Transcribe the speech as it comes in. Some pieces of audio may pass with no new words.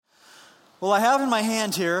Well, I have in my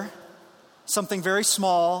hand here something very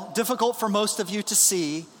small, difficult for most of you to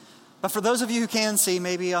see, but for those of you who can see,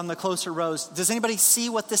 maybe on the closer rows, does anybody see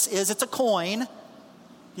what this is? It's a coin.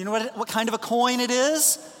 You know what kind of a coin it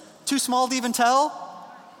is? Too small to even tell?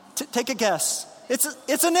 Take a guess. It's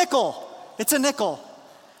a nickel. It's a nickel.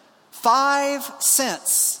 5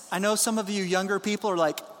 cents. I know some of you younger people are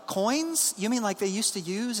like, coins? You mean like they used to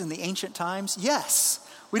use in the ancient times? Yes.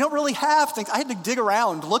 We don't really have things. I had to dig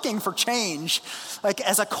around looking for change, like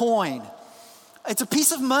as a coin. It's a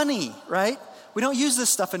piece of money, right? We don't use this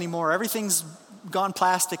stuff anymore. Everything's gone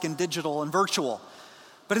plastic and digital and virtual.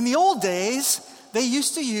 But in the old days, they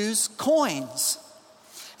used to use coins.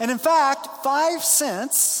 And in fact, 5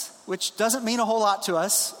 cents, which doesn't mean a whole lot to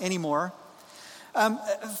us anymore,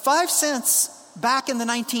 5 cents back in the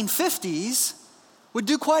 1950s would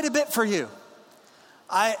do quite a bit for you.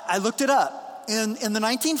 I looked it up. In the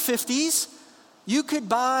 1950s, you could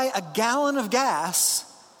buy a gallon of gas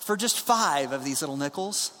for just 5 of these little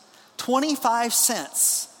nickels. 25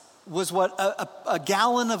 cents was what a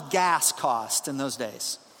gallon of gas cost in those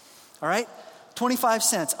days. All right? 25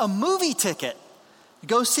 cents. A movie ticket,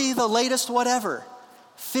 go see the latest whatever,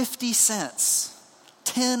 50 cents.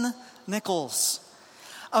 10 nickels.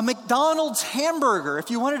 A McDonald's hamburger,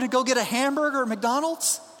 if you wanted to go get a hamburger at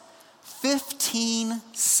McDonald's, 15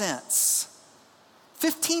 cents.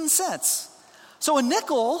 15 cents. So a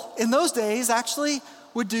nickel in those days actually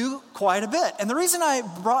would do quite a bit. And the reason I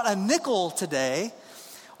brought a nickel today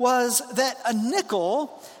was that a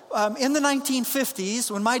nickel in the 1950s,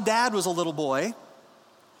 when my dad was a little boy,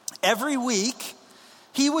 every week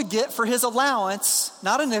he would get for his allowance,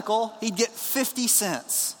 not a nickel, he'd get 50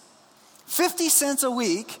 cents. 50 cents a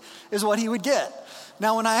week is what he would get.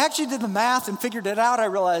 Now, when I actually did the math and figured it out, I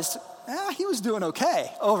realized he was doing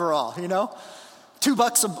okay overall, you know.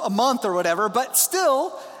 $2 a month or whatever, but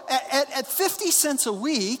still, at 50 cents a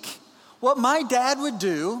week, what my dad would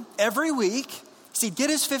do every week is he'd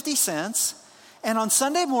get his 50 cents, and on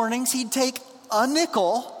Sunday mornings, he'd take a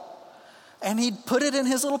nickel, and he'd put it in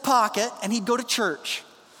his little pocket, and he'd go to church.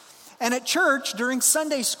 And at church, during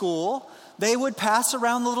Sunday school, they would pass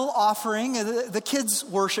around the little offering, the kids'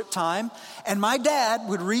 worship time, and my dad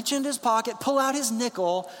would reach into his pocket, pull out his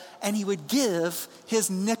nickel, and he would give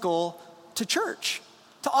his nickel to church,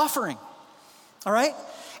 to offering. All right?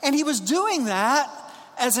 And he was doing that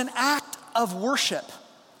as an act of worship.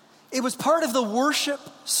 It was part of the worship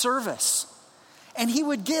service. And he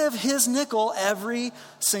would give his nickel every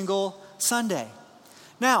single Sunday.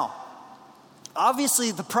 Now,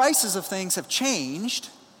 obviously the prices of things have changed,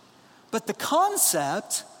 but the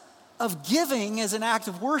concept of giving as an act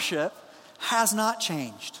of worship has not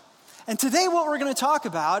changed. And today what we're going to talk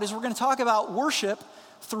about is we're going to talk about worship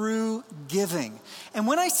through giving. And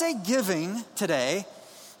when I say giving today,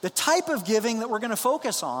 the type of giving that we're going to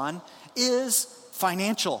focus on is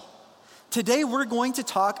financial. Today we're going to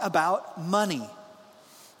talk about money.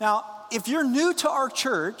 Now, if you're new to our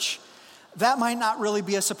church, that might not really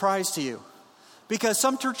be a surprise to you, because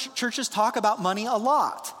some churches talk about money a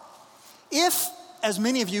lot. If, as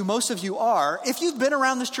many of you, most of you are, if you've been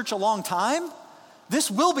around this church a long time,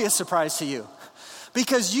 this will be a surprise to you,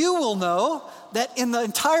 because you will know that in the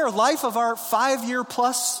entire life of our 5-year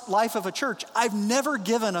plus life of a church, I've never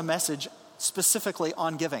given a message specifically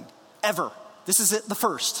on giving, ever. This is it, the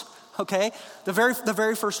first, okay? The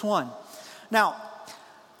very first one. Now,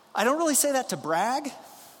 I don't really say that to brag.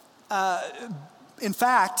 In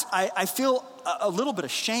fact, I feel a little bit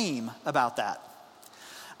of shame about that.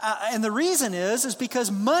 And the reason is because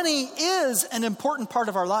money is an important part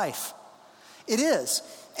of our life. It is.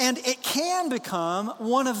 And it can become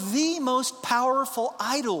one of the most powerful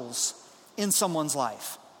idols in someone's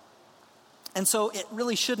life. And so it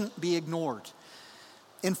really shouldn't be ignored.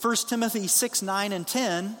 In 1 Timothy 6, 9, and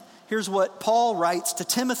 10, here's what Paul writes to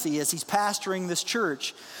Timothy as he's pastoring this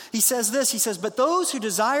church. He says this, he says, "But those who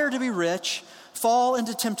desire to be rich fall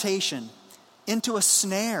into temptation, into a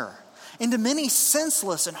snare, into many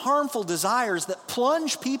senseless and harmful desires that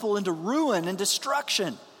plunge people into ruin and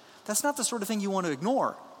destruction." That's not the sort of thing you want to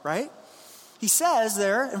ignore, right? He says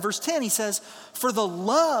there in verse 10, he says, "For the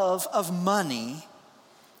love of money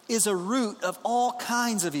is a root of all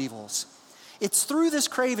kinds of evils. It's through this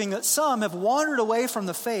craving that some have wandered away from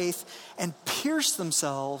the faith and pierced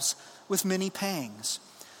themselves with many pangs."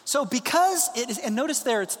 So because it is, and notice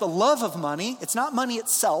there, it's the love of money. It's not money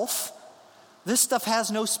itself. This stuff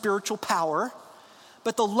has no spiritual power.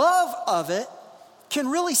 But the love of it can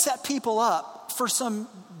really set people up for some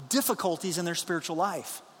difficulties in their spiritual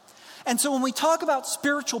life. And so when we talk about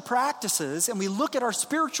spiritual practices and we look at our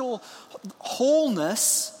spiritual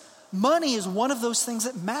wholeness, Money is one of those things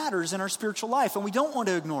that matters in our spiritual life, and we don't want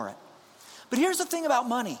to ignore it. But here's the thing about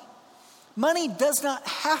money. Money does not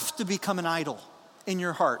have to become an idol in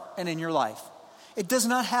your heart and in your life. It does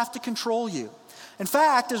not have to control you. In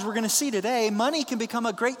fact, as we're going to see today, money can become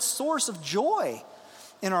a great source of joy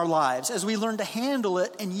in our lives as we learn to handle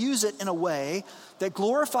it and use it in a way that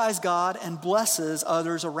glorifies God and blesses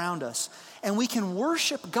others around us. And we can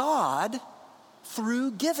worship God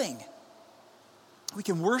through giving. We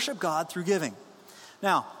can worship God through giving.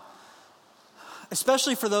 Now,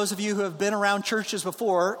 especially for those of you who have been around churches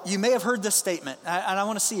before, you may have heard this statement, and I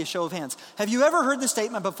want to see a show of hands. Have you ever heard this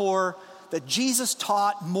statement before that Jesus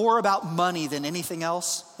taught more about money than anything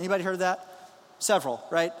else? Anybody heard that? Several,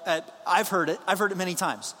 right? I've heard it. I've heard it many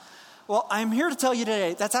times. Well, I'm here to tell you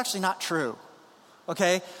today that's actually not true,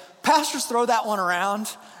 okay? Pastors throw that one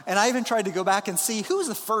around, and I even tried to go back and see who was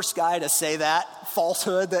the first guy to say that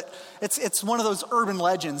falsehood. That it's one of those urban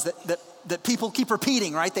legends that people keep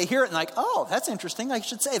repeating, right? They hear it and like, oh, that's interesting. I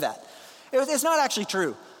should say that. It's not actually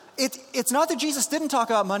true. It's not that Jesus didn't talk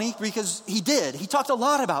about money, because he did. He talked a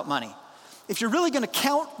lot about money. If you're really going to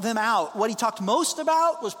count them out, what he talked most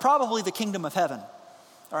about was probably the kingdom of heaven.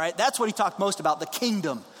 All right, that's what he talked most about, the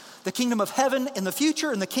kingdom of heaven in the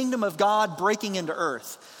future and the kingdom of God breaking into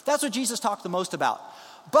earth. That's what Jesus talked the most about.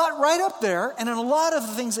 But right up there, and in a lot of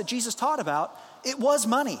the things that Jesus taught about, it was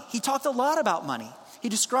money. He talked a lot about money. He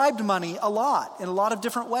described money a lot in a lot of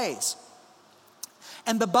different ways.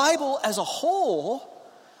 And the Bible as a whole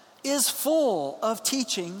is full of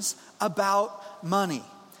teachings about money.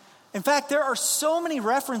 In fact, there are so many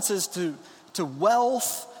references to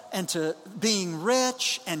wealth and to being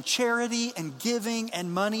rich and charity and giving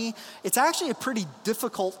and money. It's actually a pretty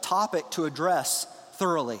difficult topic to address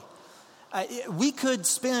thoroughly. We could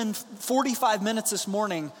spend 45 minutes this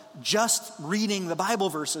morning just reading the Bible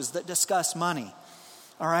verses that discuss money,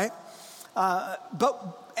 all right?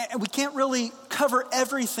 But we can't really cover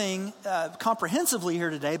everything comprehensively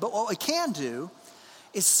here today, but what we can do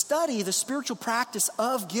is study the spiritual practice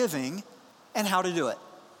of giving and how to do it,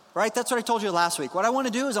 right? That's what I told you last week. What I want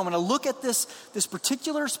to do is I want to look at this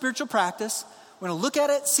particular spiritual practice. We're going to look at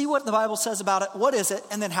it, see what the Bible says about it, what is it,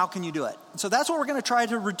 and then how can you do it? And so that's what we're going to try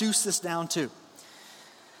to reduce this down to.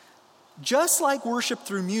 Just like worship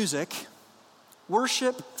through music,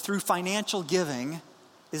 worship through financial giving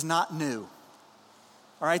is not new.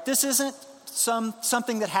 All right, this isn't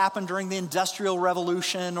something that happened during the Industrial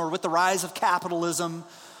Revolution or with the rise of capitalism.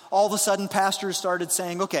 All of a sudden, pastors started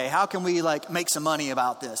saying, okay, how can we make some money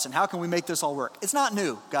about this? And how can we make this all work? It's not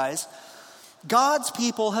new, guys. God's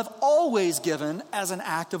people have always given as an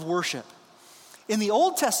act of worship. In the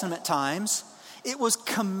Old Testament times, it was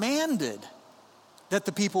commanded that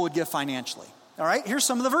the people would give financially. All right, here's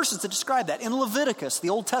some of the verses that describe that. In Leviticus, the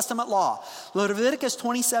Old Testament law, Leviticus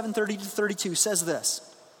 27:30-32 says this: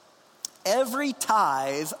 every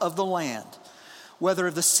tithe of the land, whether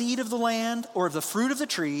of the seed of the land or of the fruit of the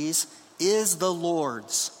trees, is the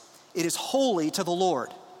Lord's. It is holy to the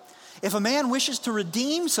Lord. If a man wishes to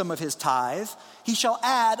redeem some of his tithe, he shall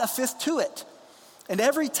add a fifth to it. And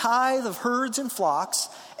every tithe of herds and flocks,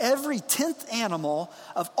 every 10th animal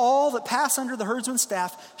of all that pass under the herdsman's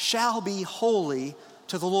staff shall be holy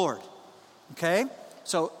to the Lord. Okay?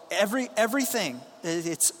 So everything,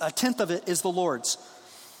 it's a tenth of it is the Lord's.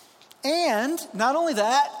 And not only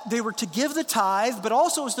that, they were to give the tithe, but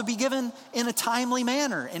also it was to be given in a timely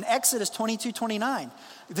manner. In Exodus 22:29,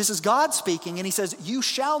 this is God speaking, and he says, you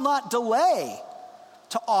shall not delay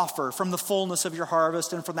to offer from the fullness of your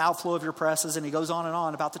harvest and from the outflow of your presses. And he goes on and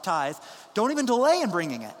on about the tithe. Don't even delay in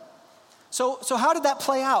bringing it. So how did that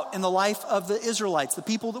play out in the life of the Israelites, the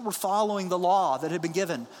people that were following the law that had been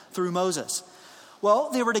given through Moses? Well,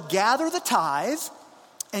 they were to gather the tithe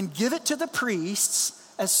and give it to the priests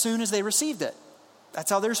as soon as they received it.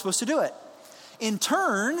 That's how they're supposed to do it. In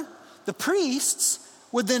turn, the priests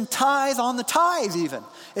would then tithe on the tithe even.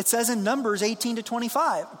 It says in Numbers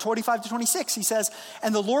 18-25-26, he says,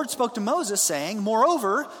 and the Lord spoke to Moses saying,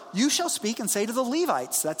 moreover, you shall speak and say to the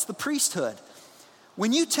Levites, that's the priesthood,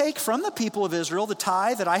 when you take from the people of Israel the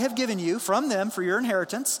tithe that I have given you from them for your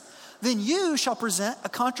inheritance, then you shall present a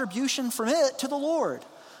contribution from it to the Lord,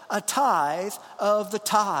 a tithe of the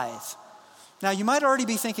tithe. Now, you might already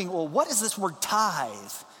be thinking, well, what is this word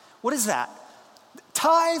tithe? What is that?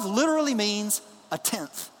 Tithe literally means a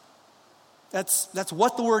tenth. That's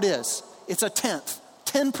what the word is. It's a tenth,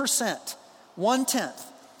 10%, 1/10.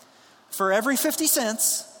 For every 50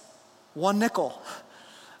 cents, 1 nickel.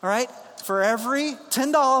 All right? For every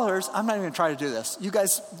 $10, I'm not even going to try to do this. You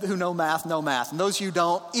guys who know math. And those who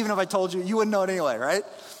don't, even if I told you, you wouldn't know it anyway, right?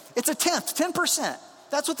 It's a tenth, 10%.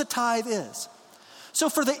 That's what the tithe is. So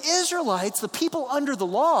for the Israelites, the people under the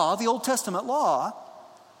law, the Old Testament law,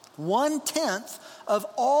 1/10 of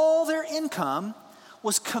all their income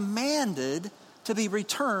was commanded to be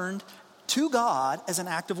returned to God as an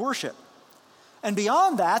act of worship. And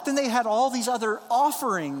beyond that, then they had all these other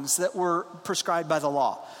offerings that were prescribed by the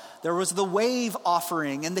law. There was the wave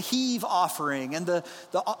offering and the heave offering and the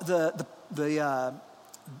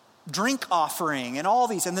drink offering and all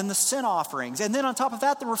these, and then the sin offerings. And then on top of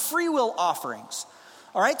that, there were free will offerings.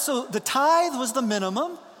 All right, so the tithe was the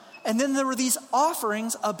minimum, and then there were these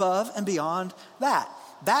offerings above and beyond that.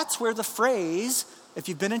 That's where the phrase, if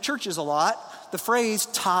you've been in churches a lot, the phrase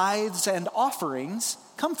tithes and offerings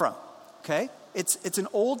come from, okay? It's an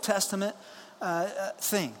Old Testament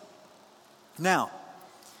thing. Now,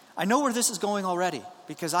 I know where this is going already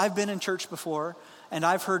because I've been in church before and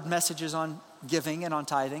I've heard messages on giving and on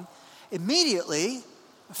tithing. Immediately,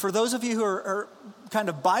 for those of you who are kind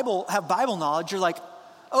of have Bible knowledge, you're like,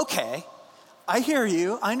 okay, I hear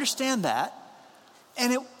you, I understand that.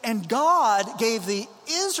 And God gave the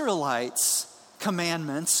Israelites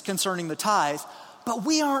commandments concerning the tithe, but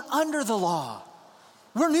we aren't under the law.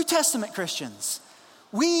 We're New Testament Christians.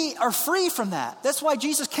 We are free from that. That's why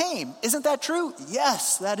Jesus came. Isn't that true?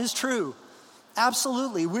 Yes, that is true.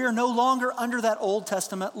 Absolutely. We are no longer under that Old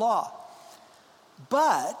Testament law.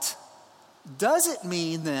 But does it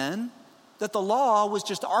mean then that the law was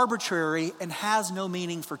just arbitrary and has no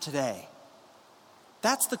meaning for today?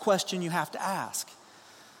 That's the question you have to ask.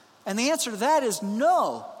 And the answer to that is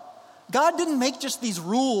no. God didn't make just these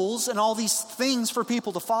rules and all these things for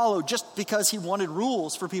people to follow just because he wanted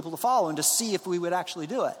rules for people to follow and to see if we would actually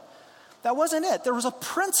do it. That wasn't it. There was a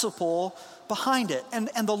principle behind it. And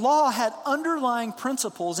the law had underlying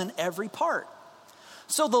principles in every part.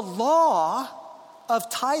 So the law of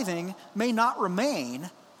tithing may not remain,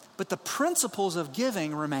 but the principles of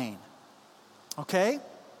giving remain. Okay?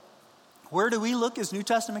 Where do we look as New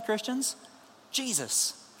Testament Christians?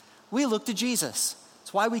 Jesus. We look to Jesus.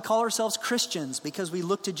 It's why we call ourselves Christians, because we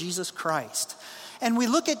look to Jesus Christ. And we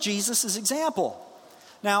look at Jesus as example.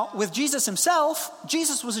 Now, with Jesus himself,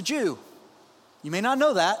 Jesus was a Jew. You may not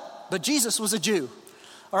know that, but Jesus was a Jew.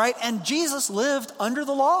 All right? And Jesus lived under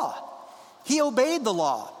the law. He obeyed the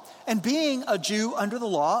law. And being a Jew under the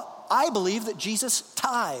law, I believe that Jesus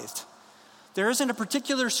tithed. There is a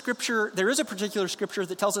particular scripture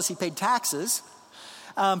that tells us he paid taxes.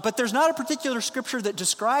 But there's not a particular scripture that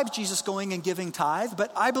describes Jesus going and giving tithe,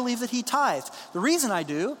 but I believe that he tithed. The reason I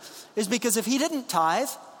do is because if he didn't tithe,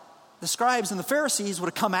 the scribes and the Pharisees would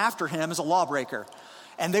have come after him as a lawbreaker.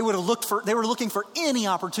 And they were looking for any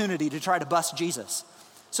opportunity to try to bust Jesus.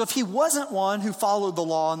 So if he wasn't one who followed the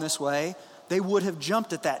law in this way, they would have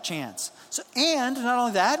jumped at that chance. And not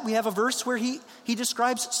only that, we have a verse where he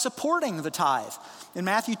describes supporting the tithe. In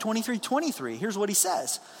Matthew 23:23, here's what he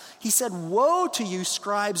says. He said, "Woe to you,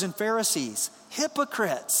 scribes and Pharisees,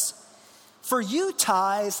 hypocrites, for you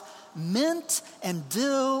tithe mint and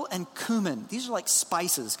dill and cumin." These are like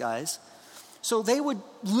spices, guys. So they would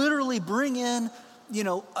literally bring in,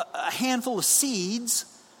 a handful of seeds,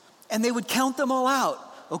 and they would count them all out.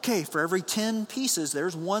 Okay, for every 10 pieces,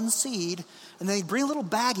 there's one seed, and they'd bring a little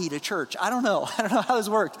baggie to church. I don't know how this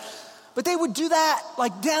worked. But they would do that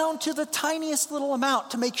like down to the tiniest little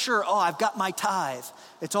amount to make sure, I've got my tithe.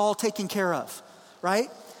 It's all taken care of, right?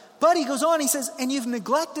 But he goes on, he says, and you've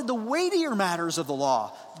neglected the weightier matters of the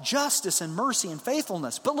law, justice and mercy and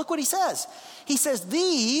faithfulness. But look what he says. He says,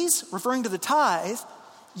 these, referring to the tithe,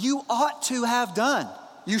 you ought to have done.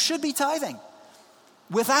 You should be tithing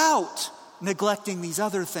without neglecting these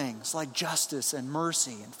other things like justice and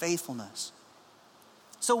mercy and faithfulness.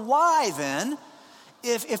 So why then,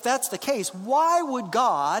 if that's the case, why would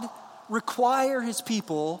God require his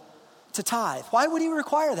people to tithe? Why would he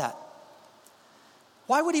require that?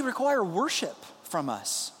 Why would he require worship from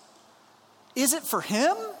us? Is it for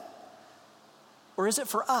him or is it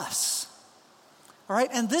for us? All right,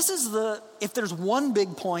 and this is if there's one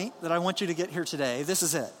big point that I want you to get here today, this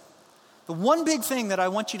is it. The one big thing that I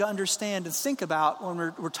want you to understand and think about when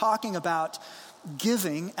we're talking about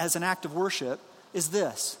giving as an act of worship is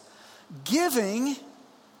this. Giving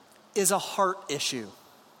is a heart issue.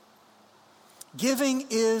 Giving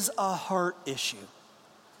is a heart issue.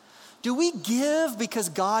 Do we give because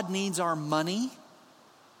God needs our money?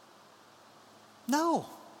 No.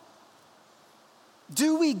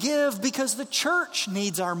 Do we give because the church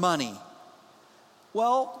needs our money?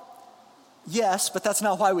 Well, yes, but that's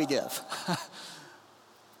not why we give.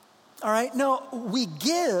 All right? No, we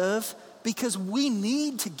give because we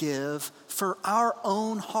need to give for our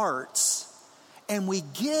own hearts. And we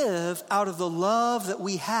give out of the love that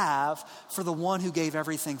we have for the one who gave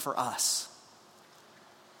everything for us.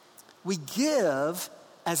 We give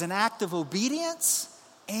as an act of obedience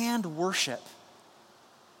and worship.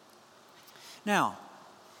 Now,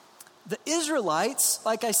 the Israelites,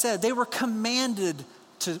 like I said, they were commanded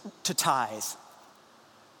to tithe.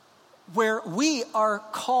 Where we are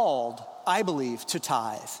called, I believe, to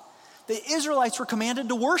tithe. The Israelites were commanded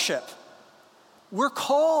to worship. We're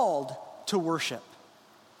called to worship.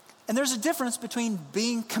 And there's a difference between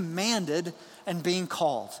being commanded and being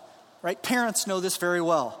called, right? Parents know this very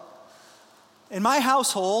well. In my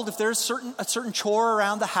household, if there's a certain chore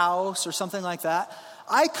around the house or something like that,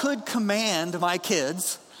 I could command my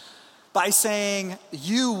kids by saying,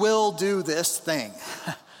 you will do this thing.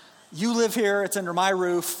 You live here, it's under my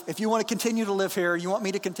roof. If you want to continue to live here, you want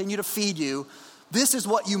me to continue to feed you, this is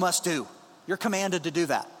what you must do. You're commanded to do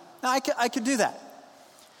that. Now, I could do that.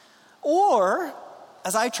 Or,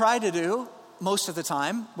 as I try to do most of the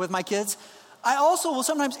time with my kids, I also will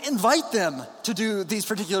sometimes invite them to do these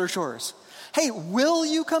particular chores. Hey, will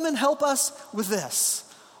you come and help us with this?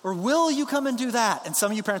 Or will you come and do that? And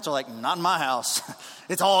some of you parents are like, not in my house.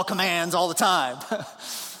 It's all commands all the time.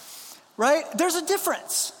 Right? There's a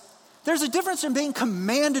difference. There's a difference in being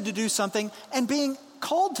commanded to do something and being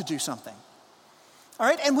called to do something. All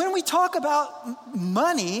right? And when we talk about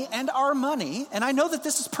money and our money, and I know that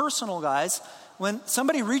this is personal, guys. When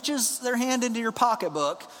somebody reaches their hand into your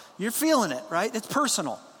pocketbook, you're feeling it, right? It's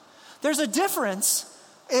personal. There's a difference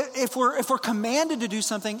if we're commanded to do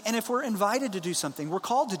something and if we're invited to do something. We're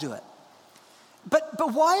called to do it.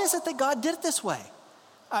 But why is it that God did it this way?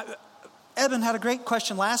 Eben had a great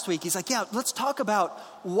question last week. He's like, yeah, let's talk about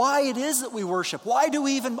why it is that we worship. Why do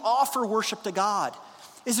we even offer worship to God?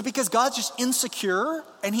 Is it because God's just insecure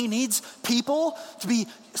and he needs people to be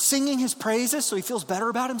singing his praises so he feels better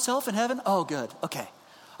about himself in heaven? Oh, good. Okay.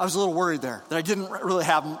 I was a little worried there that I didn't really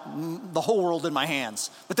have the whole world in my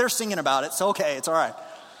hands. But they're singing about it, so okay, it's all right.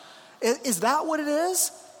 Is that what it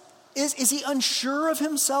is? Is he unsure of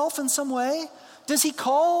himself in some way? Does he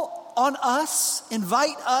call on us,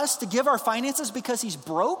 invite us to give our finances because he's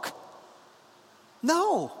broke?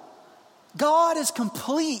 No. God is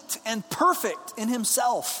complete and perfect in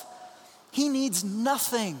himself. He needs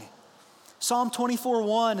nothing. Psalm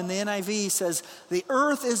 24:1 in the NIV says, the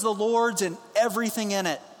earth is the Lord's and everything in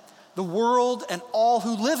it, the world and all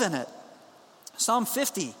who live in it. Psalm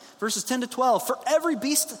 50, verses 10 to 12, for every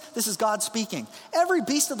beast, this is God speaking, every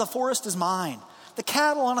beast of the forest is mine. The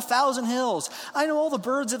cattle on 1,000 hills. I know all the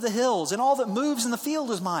birds of the hills, and all that moves in the field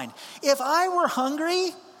is mine. If I were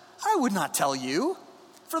hungry, I would not tell you,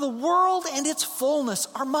 for the world and its fullness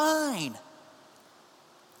are mine.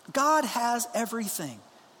 God has everything.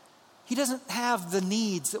 He doesn't have the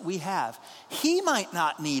needs that we have. He might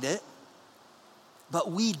not need it,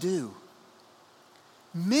 but we do.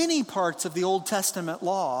 Many parts of the Old Testament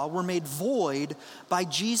law were made void by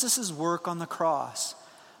Jesus' work on the cross,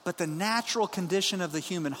 but the natural condition of the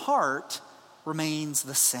human heart remains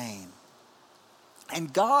the same.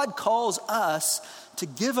 And God calls us to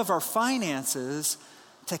give of our finances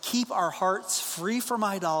to keep our hearts free from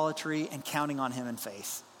idolatry and counting on him in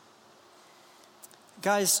faith.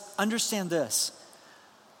 Guys, understand this.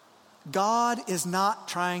 God is not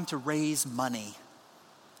trying to raise money.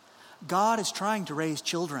 God is trying to raise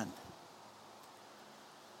children.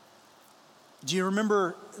 Do you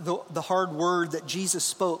remember the hard word that Jesus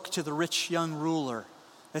spoke to the rich young ruler?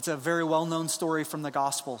 It's a very well-known story from the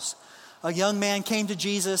Gospels. A young man came to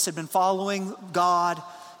Jesus, had been following God.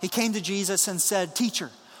 He came to Jesus and said, "Teacher,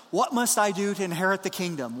 what must I do to inherit the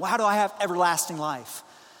kingdom? How do I have everlasting life?"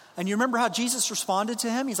 And you remember how Jesus responded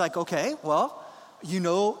to him? He's like, okay, well, you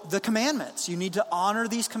know the commandments. You need to honor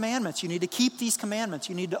these commandments. You need to keep these commandments.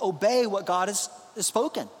 You need to obey what God has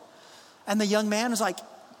spoken. And the young man was like,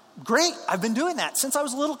 great, I've been doing that. Since I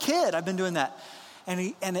was a little kid, I've been doing that.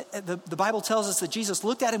 And the Bible tells us that Jesus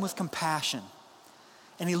looked at him with compassion.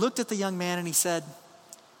 And he looked at the young man and he said,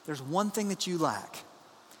 there's one thing that you lack.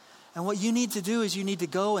 And what you need to do is you need to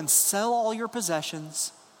go and sell all your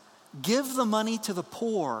possessions, give the money to the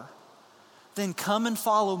poor, then come and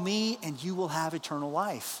follow me and you will have eternal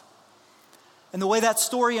life. And the way that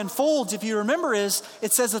story unfolds, if you remember, is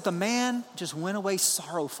it says that the man just went away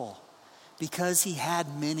sorrowful because he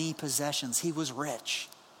had many possessions. He was rich.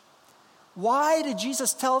 Why did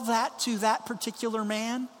Jesus tell that to that particular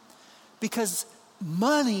man? Because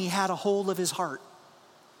money had a hold of his heart.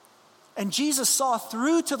 And Jesus saw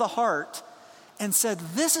through to the heart and said,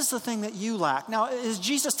 this is the thing that you lack. Now, is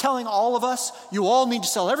Jesus telling all of us, you all need to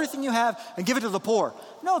sell everything you have and give it to the poor?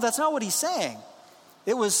 No, that's not what he's saying.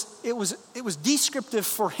 It was descriptive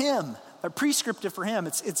for him prescriptive for him.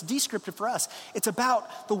 It's descriptive for us. It's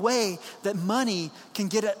about the way that money can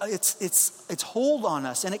get its hold on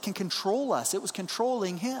us and it can control us. It was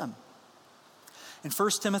controlling him. In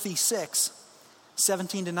 1 Timothy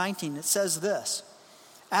 6:17-19, it says this: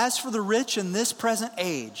 as for the rich in this present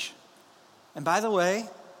age, and by the way,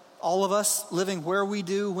 all of us living where we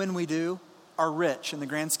do, when we do, are rich in the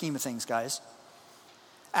grand scheme of things, guys.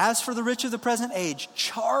 As for the rich of the present age,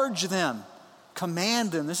 charge them,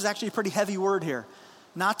 command them. This is actually a pretty heavy word here.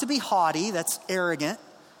 Not to be haughty, that's arrogant,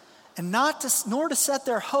 and nor to set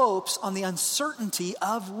their hopes on the uncertainty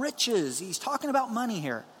of riches. He's talking about money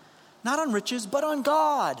here. Not on riches, but on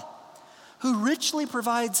God, who richly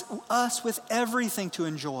provides us with everything to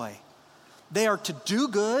enjoy. They are to do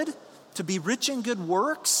good, to be rich in good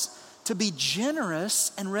works, to be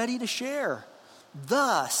generous and ready to share,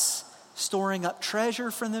 thus storing up treasure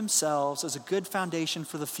for themselves as a good foundation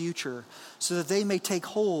for the future, so that they may take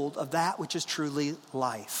hold of that which is truly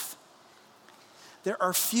life. There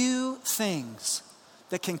are few things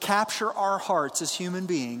that can capture our hearts as human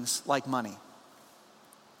beings like money.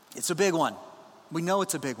 It's a big one. We know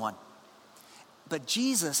it's a big one. But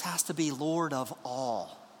Jesus has to be Lord of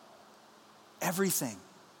all. Everything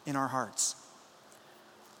in our hearts.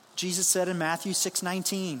 Jesus said in Matthew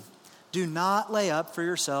 6:19, do not lay up for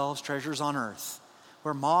yourselves treasures on earth,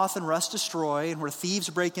 where moth and rust destroy and where thieves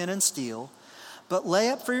break in and steal, but lay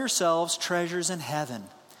up for yourselves treasures in heaven,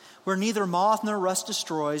 where neither moth nor rust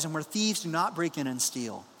destroys and where thieves do not break in and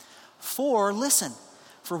steal. For, listen,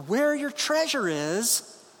 for where your treasure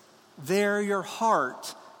is, there your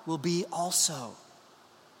heart will be also.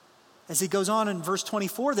 As he goes on in verse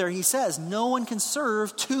 24 there, he says, no one can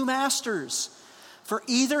serve two masters, for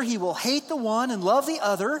either he will hate the one and love the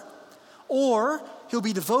other, or he'll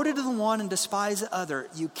be devoted to the one and despise the other.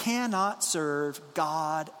 You cannot serve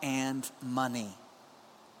God and money.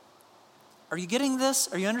 Are you getting this?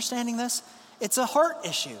 Are you understanding this? It's a heart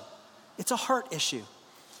issue. It's a heart issue.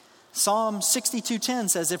 Psalm 62:10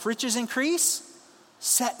 says, if riches increase,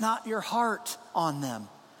 set not your heart on them.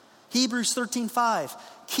 Hebrews 13:5,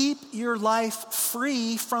 keep your life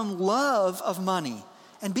free from love of money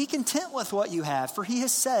and be content with what you have, for he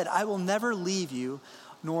has said, I will never leave you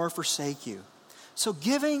nor forsake you. So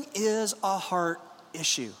giving is a heart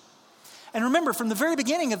issue. And remember, from the very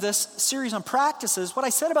beginning of this series on practices, what I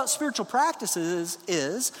said about spiritual practices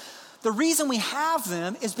is the reason we have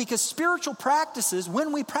them is because spiritual practices,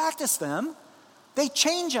 when we practice them, they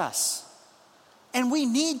change us. And we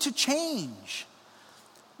need to change.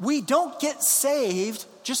 We don't get saved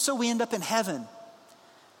just so we end up in heaven.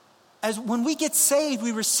 As when we get saved,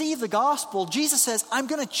 we receive the gospel. Jesus says, I'm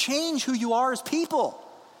going to change who you are as people,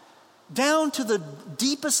 down to the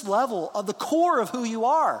deepest level of the core of who you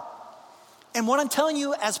are. And what I'm telling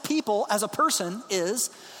you as people, as a person, is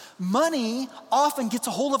money often gets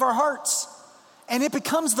a hold of our hearts. And it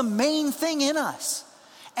becomes the main thing in us.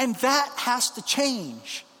 And that has to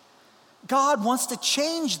change. God wants to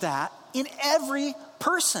change that in every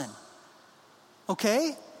person.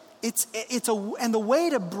 Okay? And the way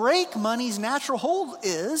to break money's natural hold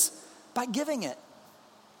is by giving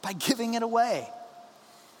it away.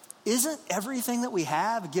 Isn't everything that we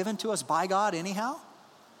have given to us by God anyhow?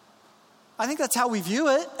 I think that's how we view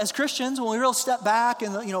it as Christians. When we really step back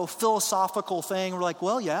and, philosophical thing, we're like,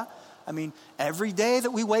 well, yeah. I mean, every day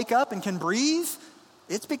that we wake up and can breathe,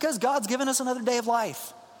 it's because God's given us another day of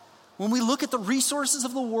life. When we look at the resources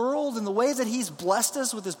of the world and the way that he's blessed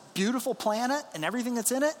us with this beautiful planet and everything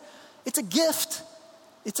that's in it, it's a gift.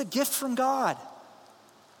 It's a gift from God.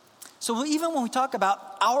 So even when we talk about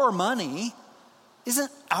our money, isn't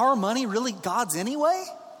our money really God's anyway?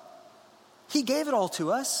 He gave it all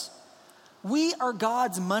to us. We are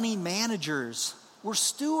God's money managers. We're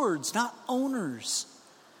stewards, not owners.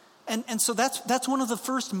 And so that's one of the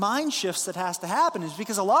first mind shifts that has to happen, is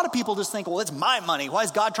because a lot of people just think, well, it's my money. Why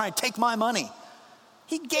is God trying to take my money?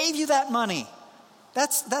 He gave you that money.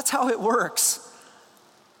 That's how it works.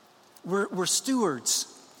 We're stewards.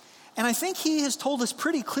 And I think he has told us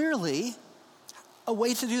pretty clearly a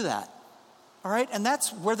way to do that. All right? And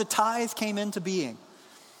that's where the tithe came into being.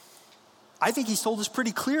 I think he's told us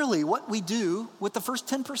pretty clearly what we do with the first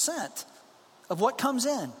 10% of what comes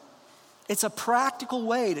in. It's a practical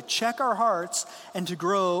way to check our hearts and to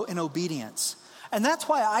grow in obedience. And that's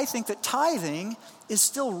why I think that tithing is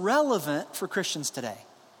still relevant for Christians today.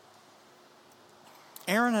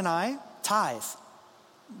 Aaron and I tithe.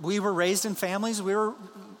 We were raised in families, we were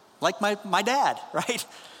like my dad, right?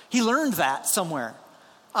 He learned that somewhere.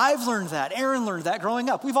 I've learned that. Aaron learned that growing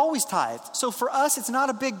up. We've always tithed. So for us, it's not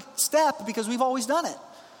a big step because we've always done it.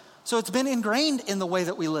 So it's been ingrained in the way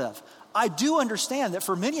that we live. I do understand that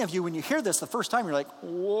for many of you, when you hear this the first time, you're like,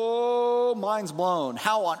 whoa, mind's blown.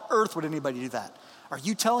 How on earth would anybody do that? Are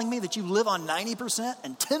you telling me that you live on 90%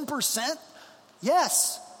 and 10%?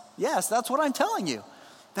 Yes, that's what I'm telling you.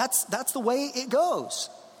 That's the way it goes.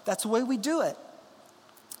 That's the way we do it.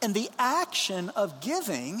 And the action of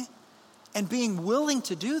giving and being willing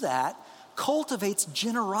to do that cultivates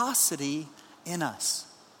generosity in us.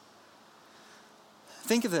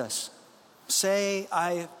 Think of this. Say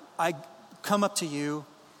I come up to you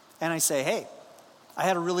and I say, hey, I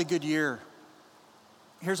had a really good year.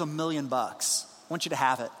 Here's $1 million. I want you to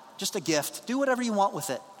have it. Just a gift. Do whatever you want with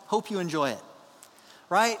it. Hope you enjoy it.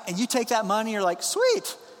 Right? And you take that money, you're like,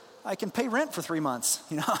 sweet, I can pay rent for 3 months.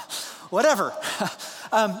 Whatever.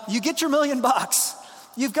 You get your $1 million.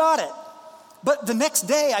 You've got it. But the next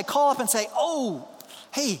day I call up and say, oh,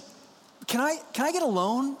 hey, can I get a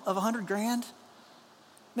loan of $100,000?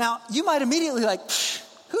 Now, you might immediately like,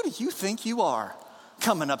 who do you think you are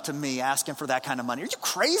coming up to me asking for that kind of money? Are you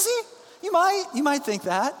crazy? You might think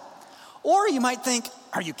that. Or you might think,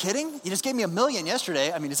 are you kidding? You just gave me $1 million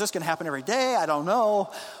yesterday. I mean, is this going to happen every day? I don't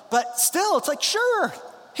know. But still, it's like, sure,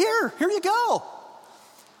 here you go.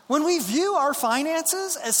 When we view our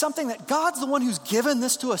finances as something that God's the one who's given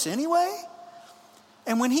this to us anyway,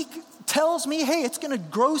 and when he tells me, hey, it's going to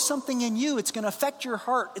grow something in you, it's going to affect your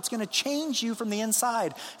heart, it's going to change you from the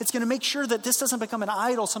inside, it's going to make sure that this doesn't become an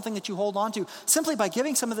idol, something that you hold on to, simply by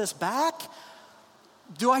giving some of this back,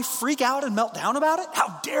 do I freak out and melt down about it?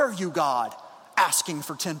 How dare you, God, asking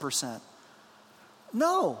for 10%?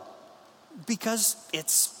 No, because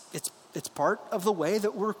it's part of the way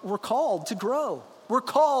that we're called to grow. We're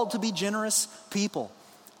called to be generous people.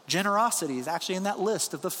 Generosity is actually in that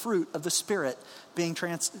list of the fruit of the Spirit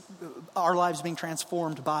our lives being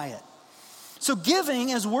transformed by it. So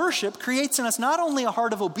giving as worship creates in us not only a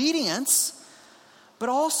heart of obedience, but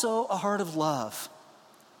also a heart of love.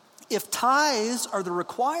 If tithes are the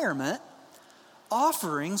requirement,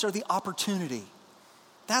 offerings are the opportunity.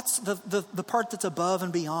 That's the part that's above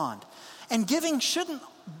and beyond. And giving shouldn't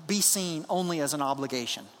be seen only as an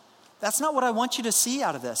obligation. That's not what I want you to see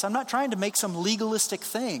out of this. I'm not trying to make some legalistic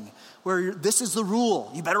thing where this is the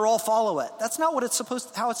rule. You better all follow it. That's not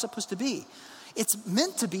how it's supposed to be. It's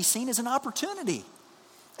meant to be seen as an opportunity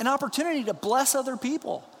to bless other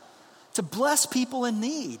people, to bless people in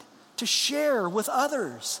need, to share with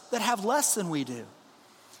others that have less than we do.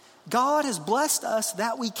 God has blessed us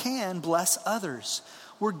that we can bless others.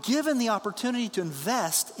 We're given the opportunity to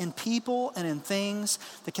invest in people and in things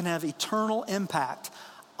that can have eternal impact,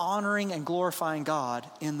 honoring and glorifying God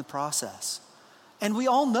in the process. And we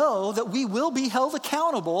all know that we will be held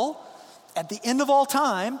accountable at the end of all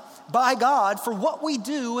time by God for what we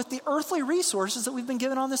do with the earthly resources that we've been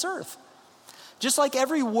given on this earth. Just like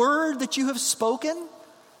every word that you have spoken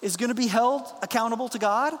is going to be held accountable to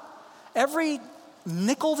God, every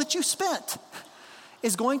nickel that you spent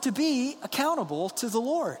is going to be accountable to the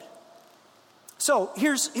Lord. So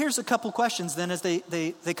here's a couple questions then as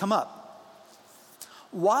they come up.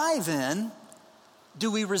 Why then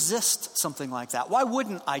do we resist something like that? Why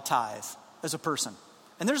wouldn't I tithe as a person?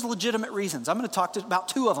 And there's legitimate reasons. I'm going to talk about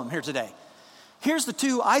two of them here today. Here's the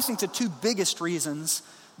two biggest reasons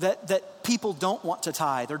that people don't want to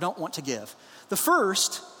tithe or don't want to give. The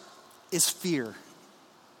first is fear.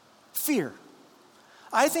 Fear.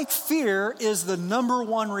 I think fear is the number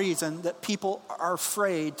one reason that people are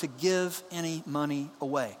afraid to give any money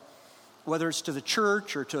away. Whether it's to the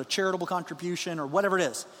church or to a charitable contribution or whatever it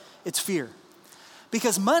is, it's fear.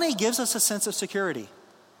 Because money gives us a sense of security.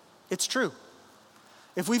 It's true.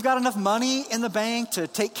 If we've got enough money in the bank to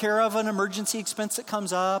take care of an emergency expense that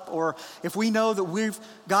comes up, or if we know that we've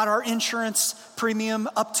got our insurance premium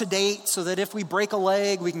up to date so that if we break a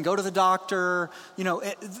leg, we can go to the doctor,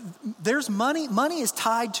 there's money. Money is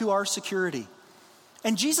tied to our security.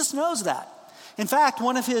 And Jesus knows that. In fact,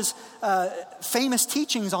 one of his famous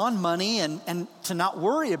teachings on money and to not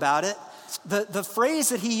worry about it, the phrase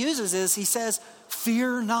that he uses is, he says,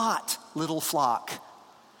 "Fear not, little flock."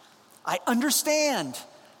 I understand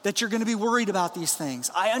that you're going to be worried about these things.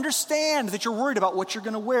 I understand that you're worried about what you're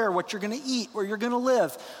going to wear, what you're going to eat, where you're going to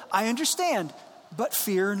live. I understand, but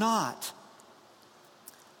fear not.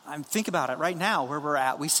 Think about it right now where we're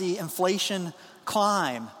at. We see inflation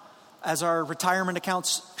climb as our retirement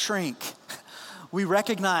accounts shrink. We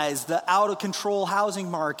recognize the out-of-control housing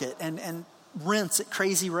market and rents at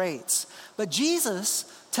crazy rates. But Jesus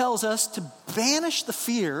tells us to banish the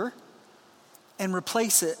fear and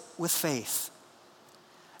replace it with faith.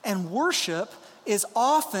 And worship is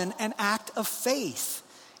often an act of faith.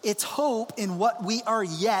 It's hope in what we are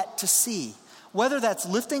yet to see. Whether that's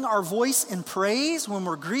lifting our voice in praise when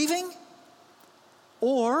we're grieving,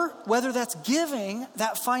 or whether that's giving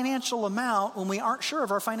that financial amount when we aren't sure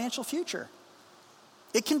of our financial future.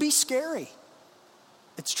 It can be scary.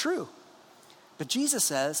 It's true. But Jesus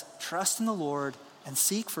says, trust in the Lord and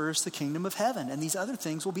seek first the kingdom of heaven, and these other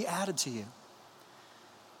things will be added to you.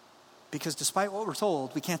 Because despite what we're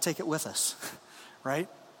told, we can't take it with us, right?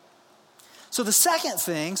 So the second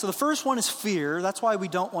thing, so the first one is fear. That's why we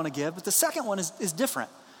don't want to give. But the second one is different.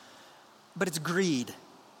 But it's greed.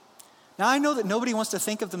 Now, I know that nobody wants to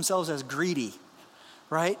think of themselves as greedy,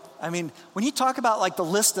 right? I mean, when you talk about like the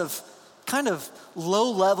list of kind of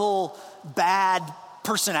low-level, bad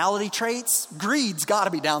personality traits, greed's got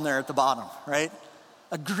to be down there at the bottom, right?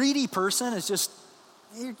 A greedy person is just,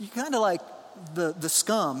 you're kind of like the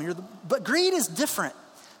scum. But greed is different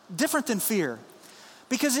than fear.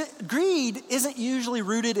 Because greed isn't usually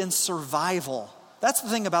rooted in survival. That's the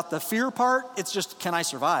thing about the fear part. It's just, can I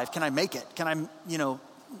survive? Can I make it? Can I,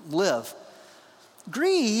 live?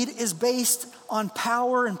 Greed is based on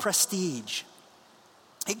power and prestige.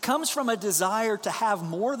 It comes from a desire to have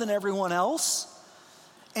more than everyone else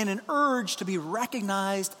and an urge to be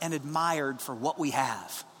recognized and admired for what we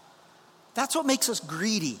have. That's what makes us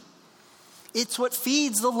greedy. It's what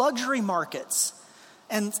feeds the luxury markets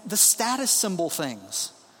and the status symbol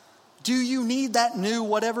things. Do you need that new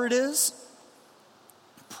whatever it is?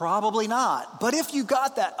 Probably not. But if you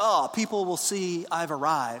got that, people will see I've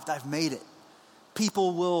arrived, I've made it.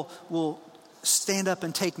 People will stand up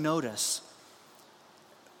and take notice.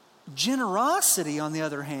 Generosity, on the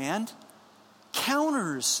other hand,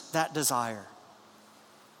 counters that desire.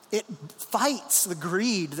 It fights the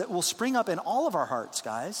greed that will spring up in all of our hearts,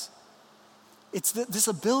 guys. It's this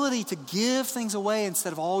ability to give things away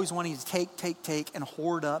instead of always wanting to take, and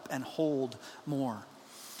hoard up and hold more.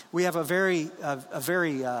 We have a very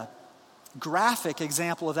graphic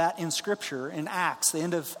example of that in Scripture in Acts, the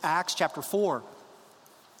end of Acts chapter 4.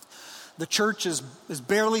 The church is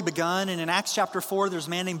barely begun, and in Acts chapter 4, there's a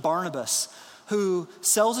man named Barnabas who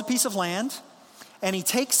sells a piece of land, and he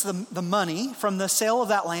takes the money from the sale of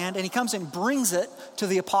that land, and he comes and brings it to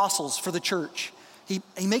the apostles for the church.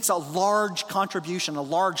 He makes a large contribution, a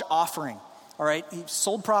large offering, all right? He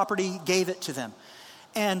sold property, gave it to them.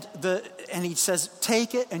 And he says,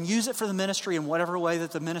 take it and use it for the ministry in whatever way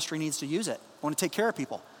that the ministry needs to use it. I want to take care of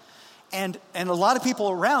people. And a lot of people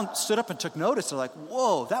around stood up and took notice. They're like,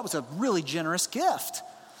 whoa, that was a really generous gift.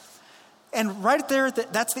 And right there,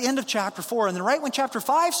 that's the end of chapter 4. And then right when chapter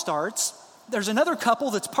 5 starts, there's another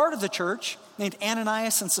couple that's part of the church named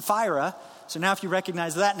Ananias and Sapphira. So now if you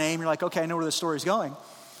recognize that name, you're like, okay, I know where the story's going.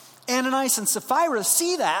 Ananias and Sapphira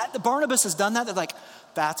see that Barnabas has done that. They're like,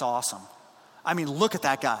 that's awesome. I mean, look at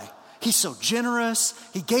that guy. He's so generous.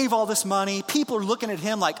 He gave all this money. People are looking at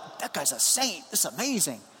him like, that guy's a saint. This is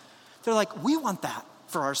amazing. They're like, we want that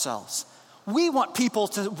for ourselves. We want people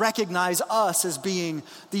to recognize us as being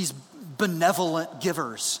these benevolent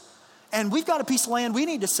givers. And we've got a piece of land we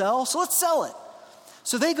need to sell, so let's sell it.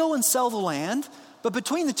 So they go and sell the land, but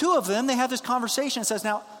between the two of them, they have this conversation that says,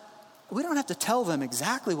 now, we don't have to tell them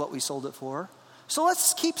exactly what we sold it for, so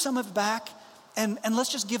let's keep some of it back, and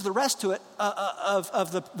let's just give the rest to it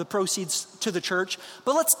of the proceeds to the church,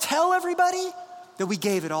 but let's tell everybody that we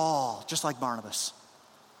gave it all, just like Barnabas.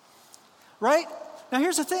 Right? Now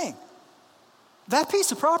here's the thing. That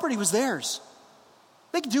piece of property was theirs.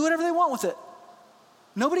 They could do whatever they want with it.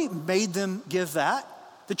 Nobody made them give that.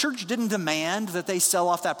 The church didn't demand that they sell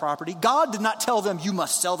off that property. God did not tell them, you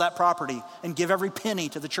must sell that property and give every penny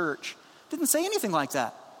to the church. Didn't say anything like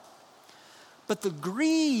that. But the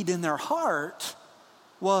greed in their heart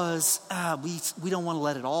was, we don't want to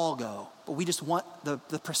let it all go, but we just want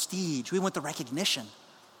the prestige. We want the recognition.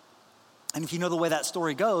 And if you know the way that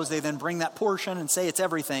story goes, they then bring that portion and say it's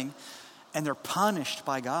everything, and they're punished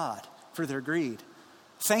by God for their greed.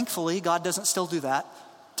 Thankfully, God doesn't still do that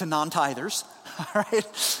to non-tithers, all right?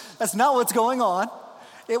 That's not what's going on.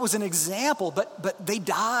 It was an example, but they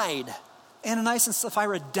died. Ananias and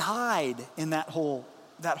Sapphira died in that whole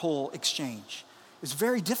exchange. It was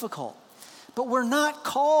very difficult. But we're not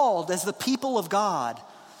called as the people of God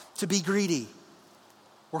to be greedy.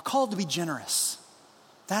 We're called to be generous.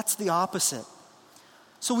 That's the opposite.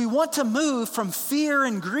 So we want to move from fear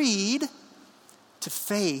and greed to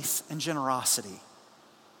faith and generosity.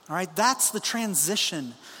 All right, that's the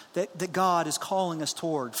transition that God is calling us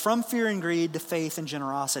toward, from fear and greed to faith and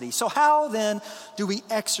generosity. So how then do we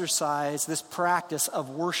exercise this practice of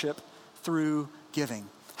worship through giving?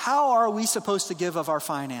 How are we supposed to give of our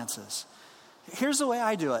finances? Here's the way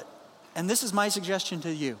I do it, and this is my suggestion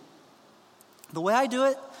to you. The way I do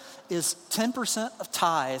it is 10% of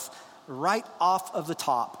tithe right off of the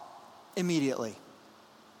top immediately.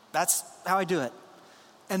 That's how I do it.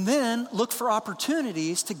 And then look for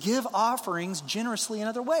opportunities to give offerings generously in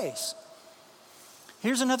other ways.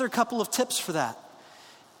 Here's another couple of tips for that.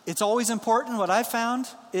 It's always important, what I've found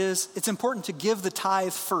is it's important to give the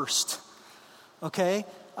tithe first, okay?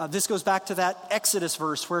 This goes back to that Exodus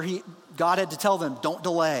verse where God had to tell them, don't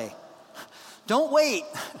delay. Don't wait.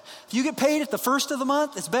 If you get paid at the first of the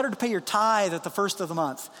month, it's better to pay your tithe at the first of the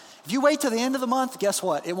month. If you wait till the end of the month, guess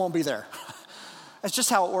what? It won't be there. That's just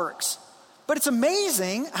how it works. But it's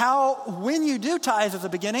amazing how when you do tithe at the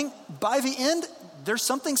beginning, by the end, there's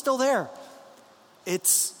something still there. It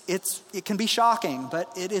can be shocking,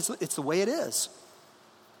 but it's the way it is.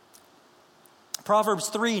 Proverbs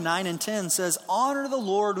 3:9-10 says, honor the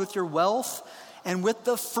Lord with your wealth and with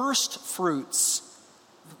the first fruits.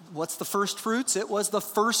 What's the first fruits? It was the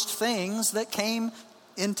first things that came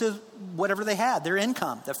into whatever they had, their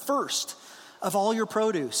income, the first of all your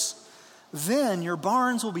produce. Then your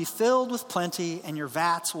barns will be filled with plenty and your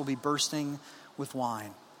vats will be bursting with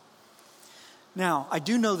wine. Now, I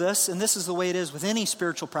do know this, and this is the way it is with any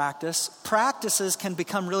spiritual practice. Practices can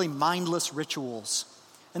become really mindless rituals.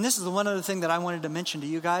 And this is the one other thing that I wanted to mention to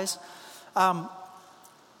you guys.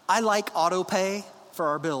 I like auto pay for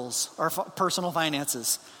our bills, our personal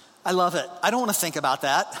finances. I love it. I don't want to think about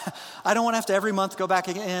that. I don't want to have to every month go back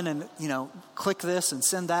in and, click this and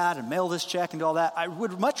send that and mail this check and do all that. I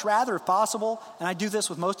would much rather, if possible, and I do this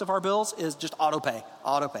with most of our bills, is just auto pay.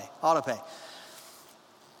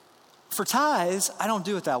 For tithes, I don't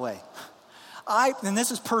do it that way. And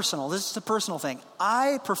this is personal. This is a personal thing.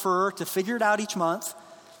 I prefer to figure it out each month.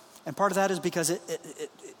 And part of that is because it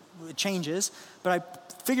changes. But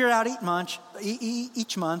I figure it out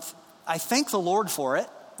each month. I thank the Lord for it.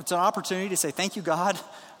 It's an opportunity to say, thank you, God,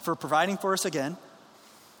 for providing for us again.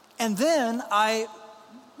 And then I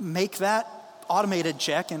make that automated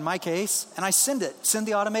check, in my case, and I send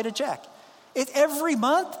the automated check. Every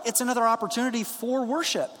month, it's another opportunity for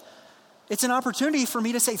worship. It's an opportunity for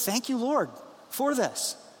me to say, thank you, Lord, for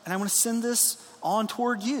this. And I want to send this on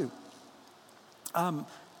toward you.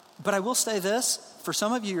 But I will say this, for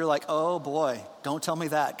some of you, you're like, oh boy, don't tell me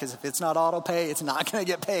that, because if it's not auto pay, it's not going to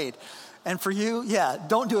get paid. And for you,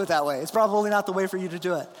 don't do it that way. It's probably not the way for you to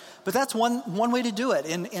do it. But that's one way to do it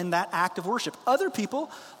in that act of worship. Other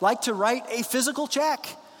people like to write a physical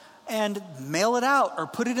check and mail it out or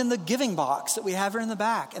put it in the giving box that we have here in the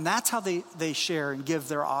back. And that's how they share and give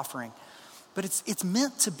their offering. But it's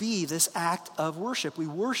meant to be this act of worship. We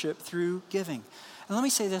worship through giving. And let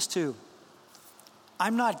me say this too.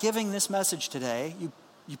 I'm not giving this message today.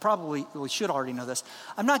 You probably should already know this.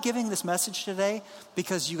 I'm not giving this message today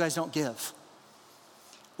because you guys don't give.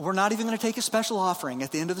 We're not even going to take a special offering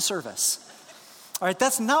at the end of the service. All right,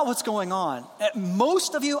 that's not what's going on.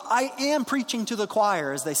 Most of you, I am preaching to the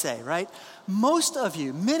choir, as they say, right? Most of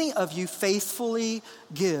you, many of you faithfully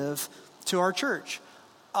give to our church.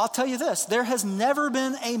 I'll tell you this, there has never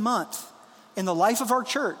been a month in the life of our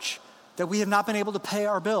church that we have not been able to pay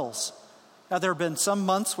our bills. Now, there have been some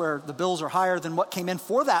months where the bills are higher than what came in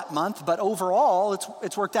for that month, but overall,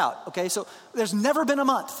 it's worked out, okay? So there's never been a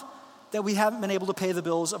month that we haven't been able to pay the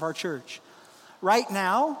bills of our church. Right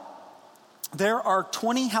now, there are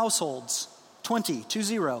 20 households, 20,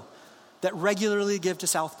 that regularly give to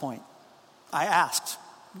South Point. I asked.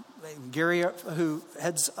 Gary, who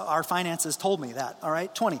heads our finances, told me that, all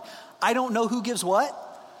right? 20. I don't know who gives what,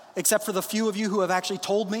 except for the few of you who have actually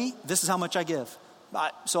told me, this is how much I give.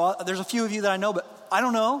 There's a few of you that I know, but I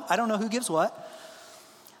don't know. I don't know who gives what.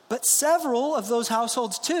 But several of those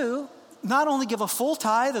households, too, not only give a full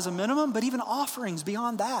tithe as a minimum, but even offerings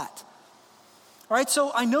beyond that. All right, so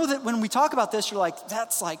I know that when we talk about this, you're like,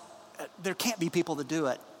 there can't be people that do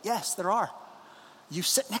it. Yes, there are. You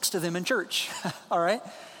sit next to them in church, all right?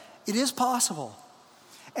 It is possible.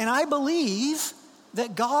 And I believe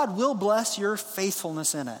that God will bless your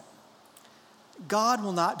faithfulness in it. God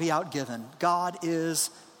will not be outgiven. God is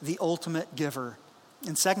the ultimate giver.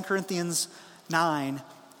 In 2 Corinthians 9,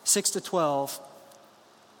 6-12,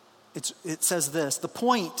 it says this, the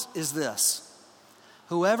point is this,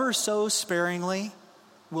 whoever sows sparingly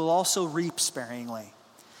will also reap sparingly,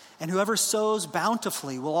 and whoever sows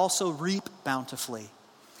bountifully will also reap bountifully.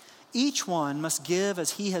 Each one must give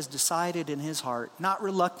as he has decided in his heart, not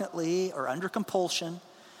reluctantly or under compulsion,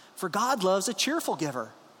 for God loves a cheerful giver.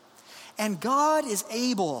 And God is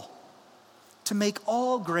able to make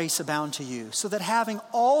all grace abound to you, so that having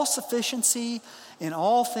all sufficiency in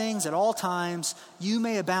all things at all times, you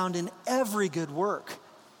may abound in every good work.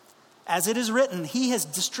 As it is written, he has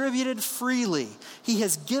distributed freely. He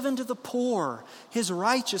has given to the poor. His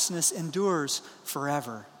righteousness endures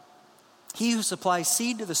forever. He who supplies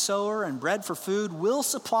seed to the sower and bread for food will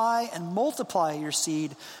supply and multiply your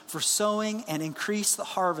seed for sowing and increase the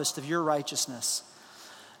harvest of your righteousness.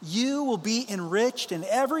 You will be enriched in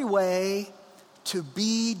every way to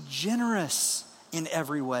be generous in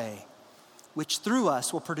every way, which through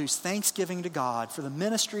us will produce thanksgiving to God. For the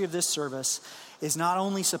ministry of this service is not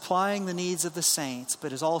only supplying the needs of the saints,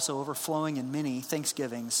 but is also overflowing in many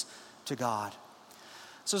thanksgivings to God.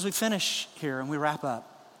 So as we finish here and we wrap up,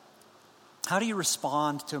 how do you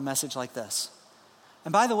respond to a message like this?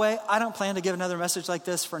 And by the way, I don't plan to give another message like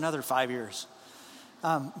this for another 5 years.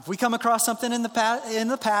 If we come across something in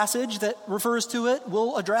the passage that refers to it,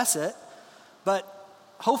 we'll address it. But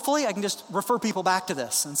hopefully I can just refer people back to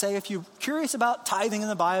this and say, if you're curious about tithing in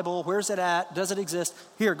the Bible, where's it at? Does it exist?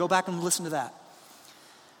 Here, go back and listen to that.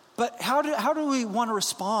 But how do we want to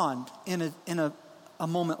respond in a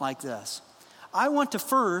moment like this? I want to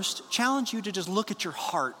first challenge you to just look at your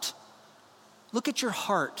heart. Look at your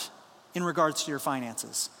heart in regards to your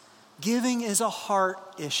finances. Giving is a heart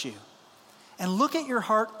issue. And look at your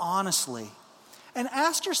heart honestly. And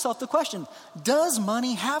ask yourself the question, does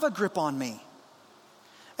money have a grip on me?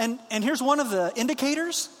 And here's one of the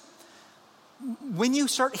indicators. When you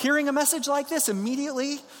start hearing a message like this,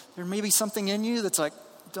 immediately there may be something in you that's like,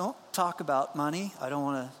 don't talk about money. I don't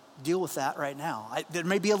want to deal with that right now. There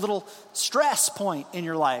may be a little stress point in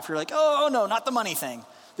your life. You're like, oh no, not the money thing.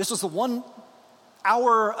 This was the 1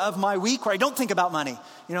 hour of my week where I don't think about money.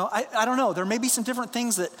 I don't know. There may be some different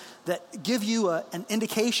things that give you an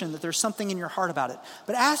indication that there's something in your heart about it.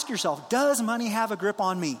 But ask yourself, does money have a grip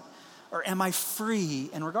on me? Or am I free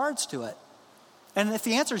in regards to it? And if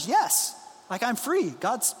the answer is yes, like I'm free,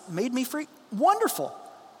 God's made me free, wonderful.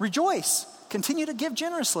 Rejoice. Continue to give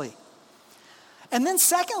generously. And then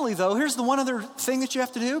secondly, though, here's the one other thing that you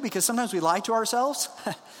have to do, because sometimes we lie to ourselves,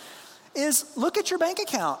 is look at your bank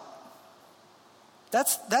account.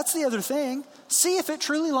 That's the other thing. See if it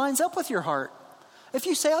truly lines up with your heart. If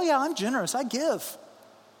you say, oh yeah, I'm generous, I give.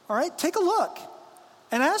 All right, take a look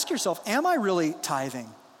and ask yourself, am I really tithing?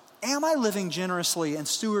 Am I living generously and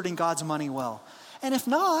stewarding God's money well? And if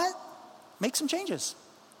not, make some changes.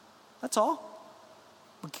 That's all.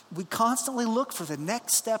 We constantly look for the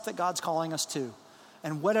next step that God's calling us to.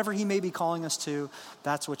 And whatever he may be calling us to,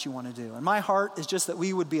 that's what you want to do. And my heart is just that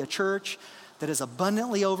we would be a church that is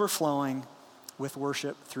abundantly overflowing with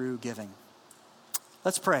worship through giving.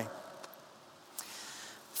 Let's pray.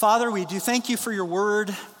 Father, we do thank you for your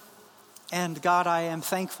word. And God, I am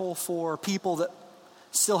thankful for people that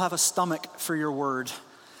still have a stomach for your word.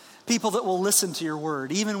 People that will listen to your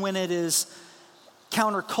word, even when it is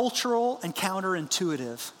countercultural and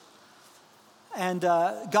counterintuitive. And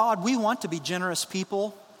God, we want to be generous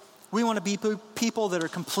people. We want to be people that are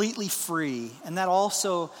completely free. And that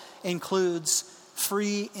also includes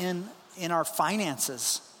free in our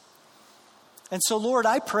finances. And so, Lord,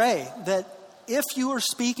 I pray that if you are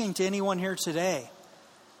speaking to anyone here today,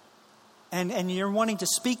 and you're wanting to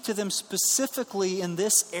speak to them specifically in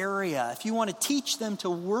this area, if you want to teach them to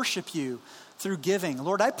worship you through giving,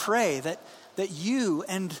 Lord, I pray that you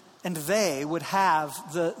and they would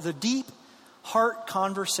have the deep heart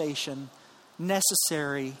conversation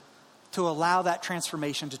necessary to allow that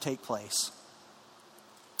transformation to take place.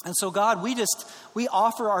 And so, God, we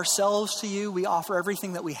offer ourselves to you. We offer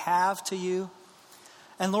everything that we have to you.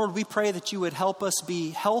 And Lord, we pray that you would help us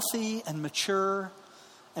be healthy and mature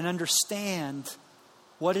and understand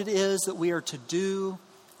what it is that we are to do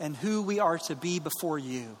and who we are to be before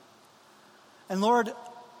you. And Lord,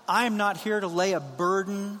 I am not here to lay a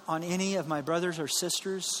burden on any of my brothers or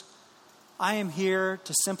sisters. I am here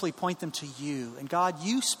to simply point them to you. And God,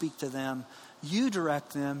 you speak to them. You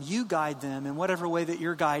direct them. You guide them in whatever way that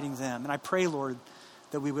you're guiding them. And I pray, Lord,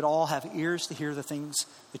 that we would all have ears to hear the things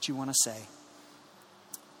that you want to say.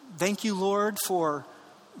 Thank you, Lord, for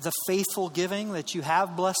the faithful giving that you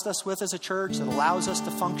have blessed us with as a church that allows us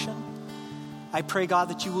to function. I pray, God,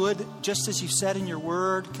 that you would, just as you said in your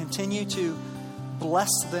word, continue to bless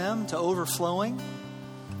them to overflowing.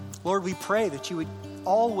 Lord, we pray that you would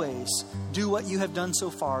always do what you have done so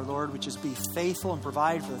far, Lord, which is be faithful and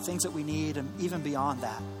provide for the things that we need and even beyond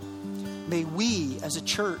that. May we as a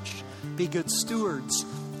church be good stewards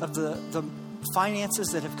of the finances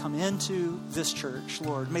that have come into this church,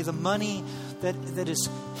 Lord. May the money that is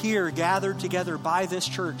here gathered together by this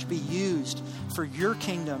church be used for your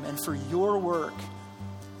kingdom and for your work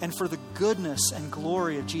and for the goodness and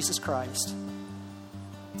glory of Jesus Christ.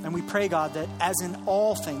 And we pray, God, that as in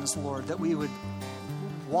all things, Lord, that we would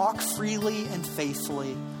walk freely and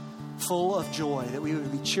faithfully, full of joy, that we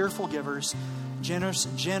would be cheerful givers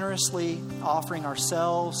generously offering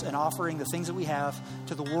ourselves and offering the things that we have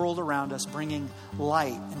to the world around us, bringing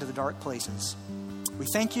light into the dark places. We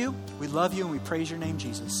thank you, we love you, and we praise your name,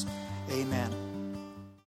 Jesus. Amen.